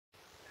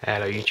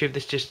Hello YouTube,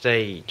 this is just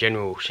a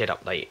general shed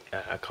update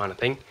kind of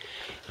thing.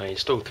 I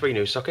installed 3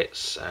 new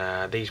sockets.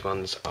 These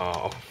ones are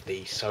off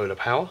the solar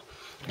power,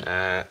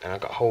 and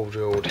I've got a hole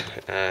drilled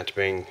to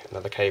bring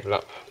another cable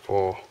up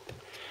for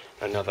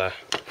another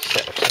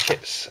set of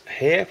sockets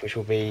here, which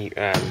will be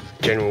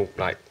general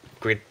like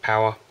grid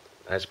power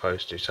as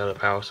opposed to solar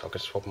power, so I can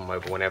swap them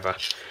over whenever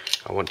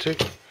I want to.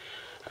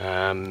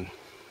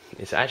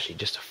 It's actually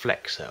just a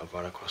flex that I've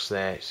run across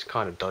there. It's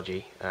kind of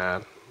dodgy.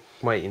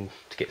 Waiting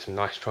to get some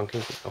nice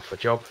trunking off a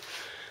job,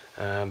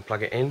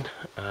 plug it in.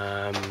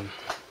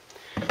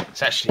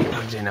 It's actually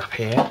plugged in up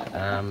here,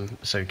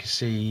 so you can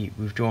see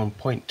we've drawn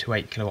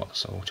 0.28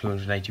 kilowatts or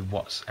 280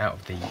 watts out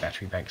of the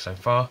battery bank so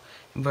far.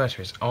 Inverter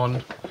is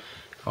on.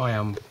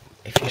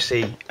 If you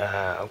see,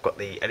 I've got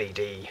the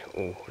LED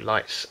or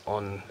lights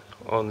on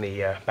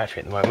the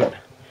battery at the moment,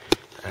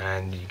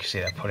 and you can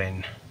see they're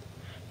putting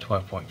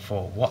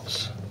 12.4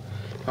 watts.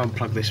 If I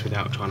unplug this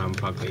without trying to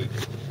unplug the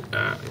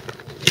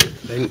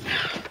thing,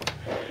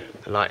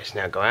 the lights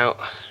now go out,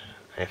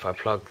 and if I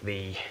plug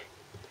the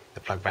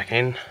plug back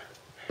in,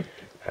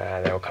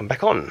 they'll come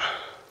back on.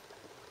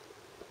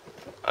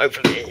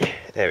 Hopefully,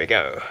 there we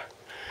go.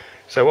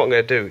 So what I'm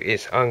going to do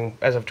is,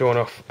 as I've drawn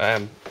off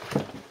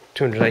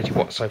 280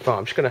 watts so far,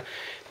 I'm just going to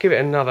give it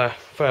another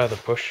further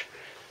push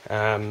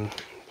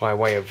by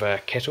way of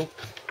kettle.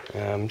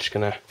 I'm just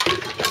going to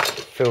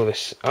fill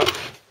this up.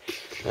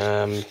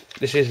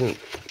 This isn't,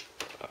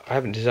 I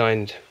haven't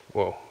designed,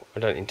 well, I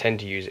don't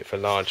intend to use it for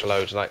large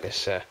loads like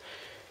this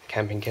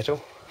camping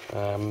kettle.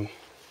 Can't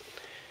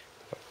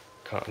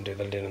undo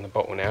the lid on the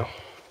bottle now.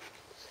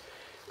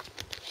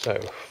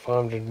 So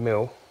 500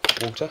 ml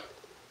water.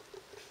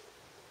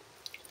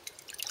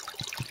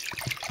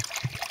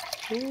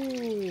 There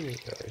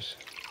it goes.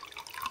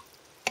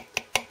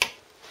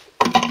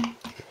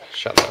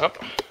 Shut that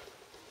up.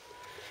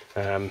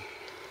 I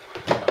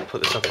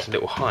put the sockets a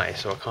little high,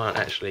 so I can't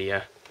actually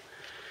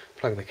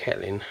plug the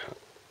kettle in.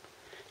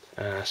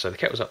 So the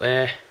kettle's up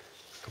there,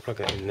 I can plug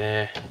that in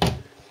there.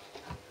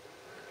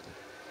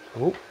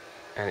 Oh,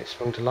 and it's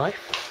sprung to life.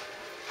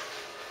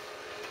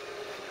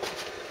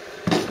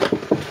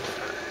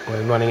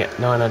 We're running at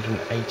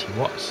 980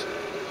 watts.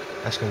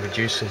 That's going to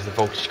reduce as the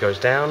voltage goes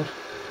down.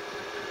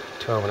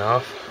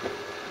 12.5,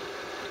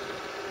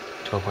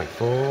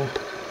 12.4.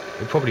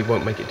 We probably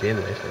won't make it to the end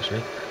of this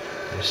actually.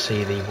 You'll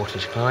see the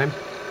wattage climb.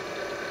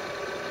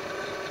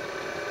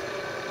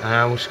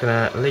 I'm just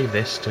going to leave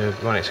this to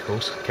run its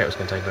course. The kettle's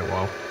going to take a little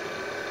while,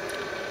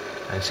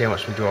 and see how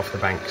much we draw off the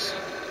banks.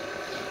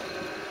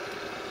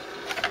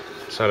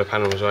 Solar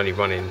panel was only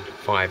running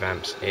 5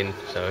 amps in,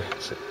 so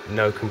it's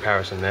no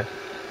comparison there.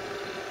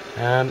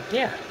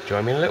 Yeah,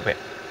 join me in a little bit.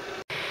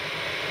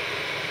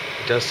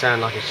 It does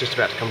sound like it's just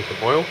about to come to a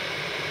boil.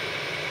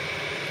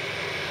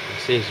 It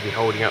seems to be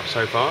holding up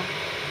so far.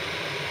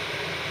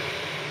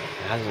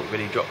 It hasn't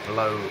really dropped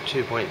below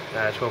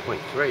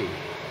 12.3.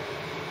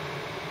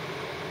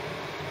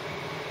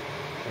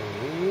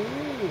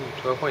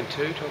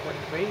 12.2,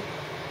 12.3.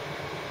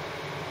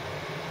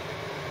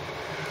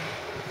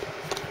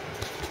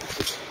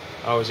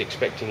 I was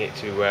expecting it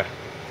to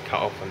cut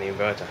off on the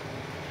inverter.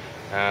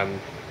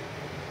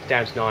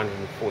 Down to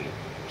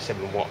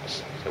 947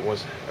 watts, so it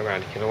was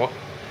around a kilowatt.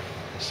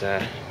 Let's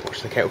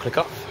watch the kettle click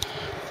off.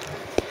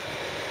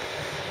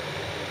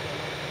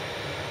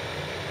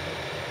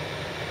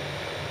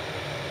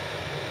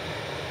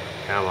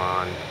 Come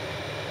on.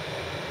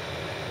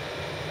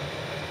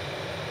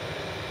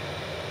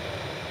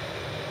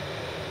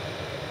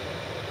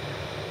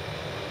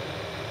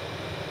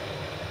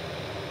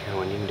 Come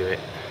on, you can do it.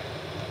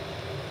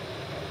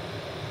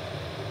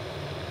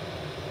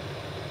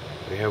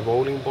 We have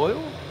rolling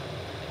boil.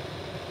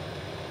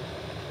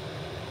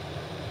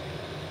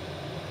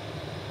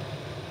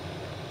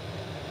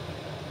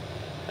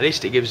 At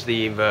least it gives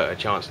the inverter a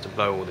chance to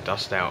blow all the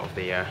dust out of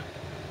the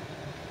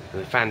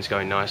fan's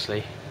going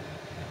nicely.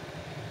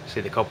 See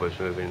the cobwebs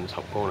moving in the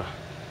top corner.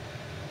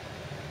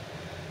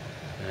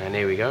 And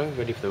here we go,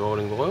 ready for the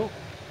rolling boil.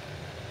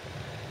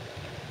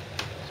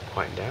 Let's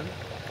quieten down.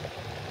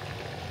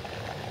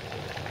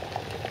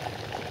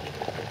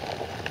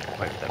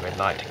 Wait for that red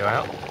light to go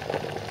out.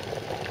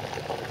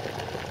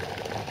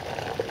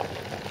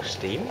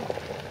 Steam.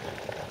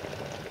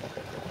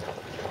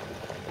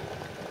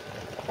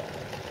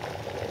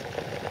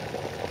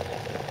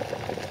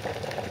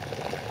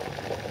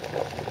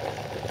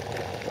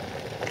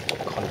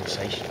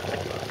 Condensation.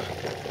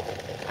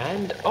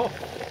 And off.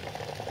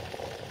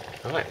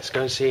 Alright, let's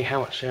go and see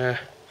how much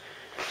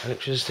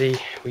electricity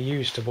we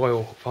use to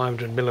boil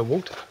 500 ml of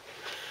water.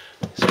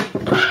 So,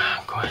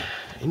 I'm quite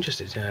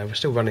interested. We're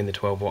still running the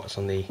 12 watts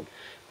on the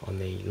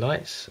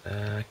lights,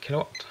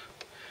 kilowatt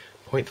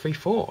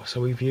 0.34. So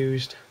we've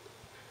used,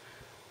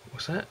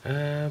 what's that?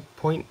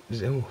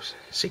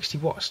 60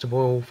 watts to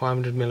boil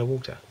 500 ml of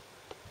water.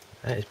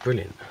 That is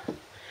brilliant.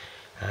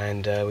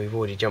 And we've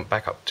already jumped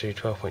back up to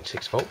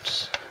 12.6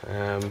 volts.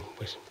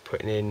 We're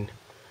putting in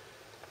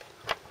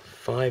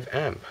 5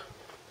 amp.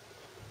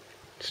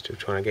 Still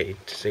trying to get you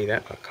to see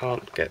that. I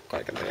can't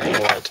quite get the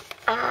light.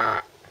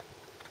 Ah!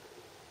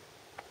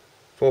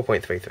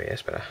 4.33,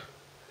 that's better.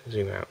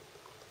 Zoom out.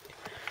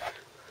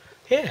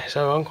 Yeah,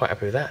 so I'm quite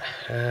happy with that.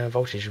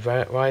 Voltage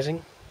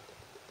rising.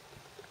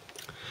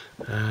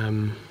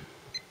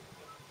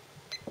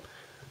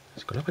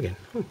 It's gone up again.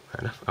 Fair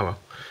enough. Oh well.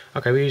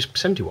 Okay, we used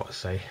 70 watts,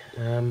 so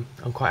I'm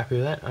quite happy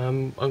with that.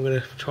 I'm going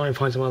to try and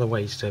find some other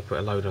ways to put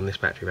a load on this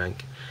battery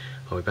bank.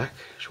 I'll be back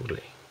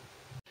shortly.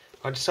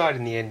 I decided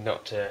in the end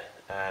not to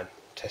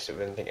test it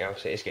with anything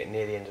else. It is getting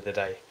near the end of the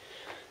day,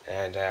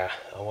 and I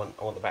want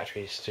the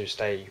batteries to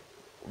stay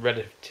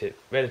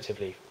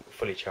relatively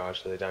fully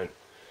charged, so they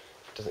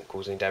doesn't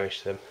cause any damage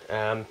to them.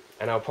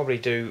 And I'll probably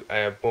do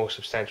a more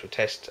substantial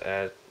test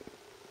as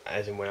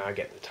in when I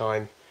get the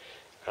time.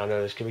 I know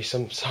there's going to be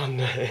some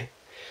sun.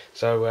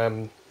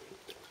 So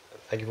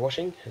thank you for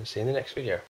watching, and see you in the next video.